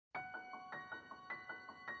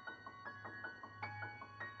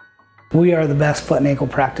We are the best foot and ankle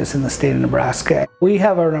practice in the state of Nebraska. We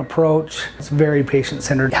have an approach that's very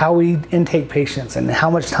patient-centered. How we intake patients and how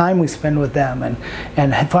much time we spend with them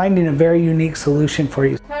and finding a very unique solution for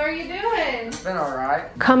you. How are you doing? It's been all right.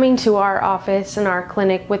 Coming to our office and our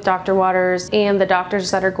clinic with Dr. Waters and the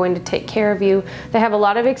doctors that are going to take care of you, they have a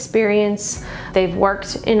lot of experience. They've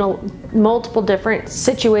worked in multiple different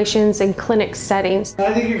situations and clinic settings.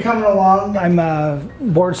 I think you're coming along. I'm a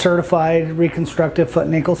board certified reconstructive foot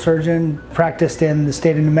and ankle surgeon, practiced in the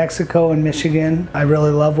state of New Mexico and Michigan. I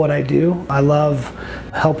really love what I do. I love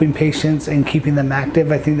helping patients and keeping them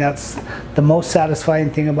active. I think that's the most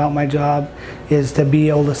satisfying thing about my job, is to be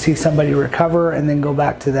able to see somebody recover and then go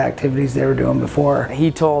back to the activities they were doing before.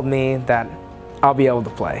 He told me that I'll be able to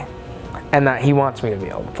play and that he wants me to be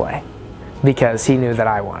able to play because he knew that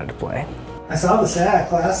I wanted to play. I saw the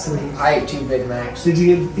sack last week. I ate 2 Big Macs. Did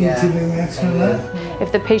you get 2 Big Macs from that?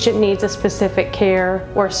 If the patient needs a specific care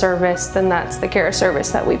or service, then that's the care or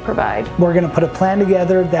service that we provide. We're going to put a plan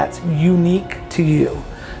together that's unique to you,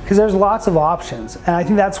 because there's lots of options. And I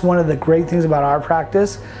think that's one of the great things about our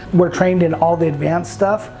practice. We're trained in all the advanced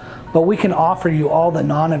stuff, but we can offer you all the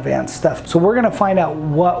non-advanced stuff. So we're going to find out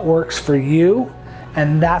what works for you,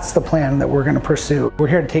 and that's the plan that we're going to pursue. We're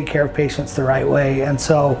here to take care of patients the right way, and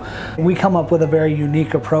so we come up with a very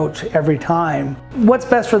unique approach every time. What's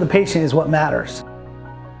best for the patient is what matters.